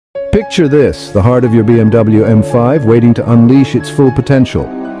Picture this, the heart of your BMW M5 waiting to unleash its full potential.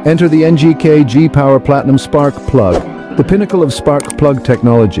 Enter the NGK G-Power Platinum Spark Plug, the pinnacle of spark plug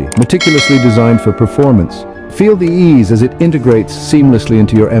technology, meticulously designed for performance. Feel the ease as it integrates seamlessly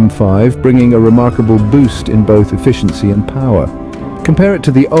into your M5, bringing a remarkable boost in both efficiency and power. Compare it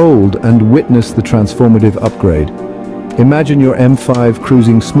to the old and witness the transformative upgrade. Imagine your M5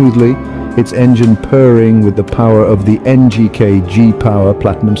 cruising smoothly, its engine purring with the power of the NGK G-Power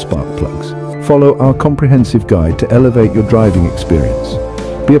Platinum Spark Plugs. Follow our comprehensive guide to elevate your driving experience.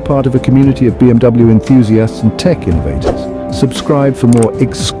 Be a part of a community of BMW enthusiasts and tech innovators. Subscribe for more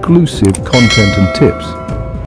exclusive content and tips.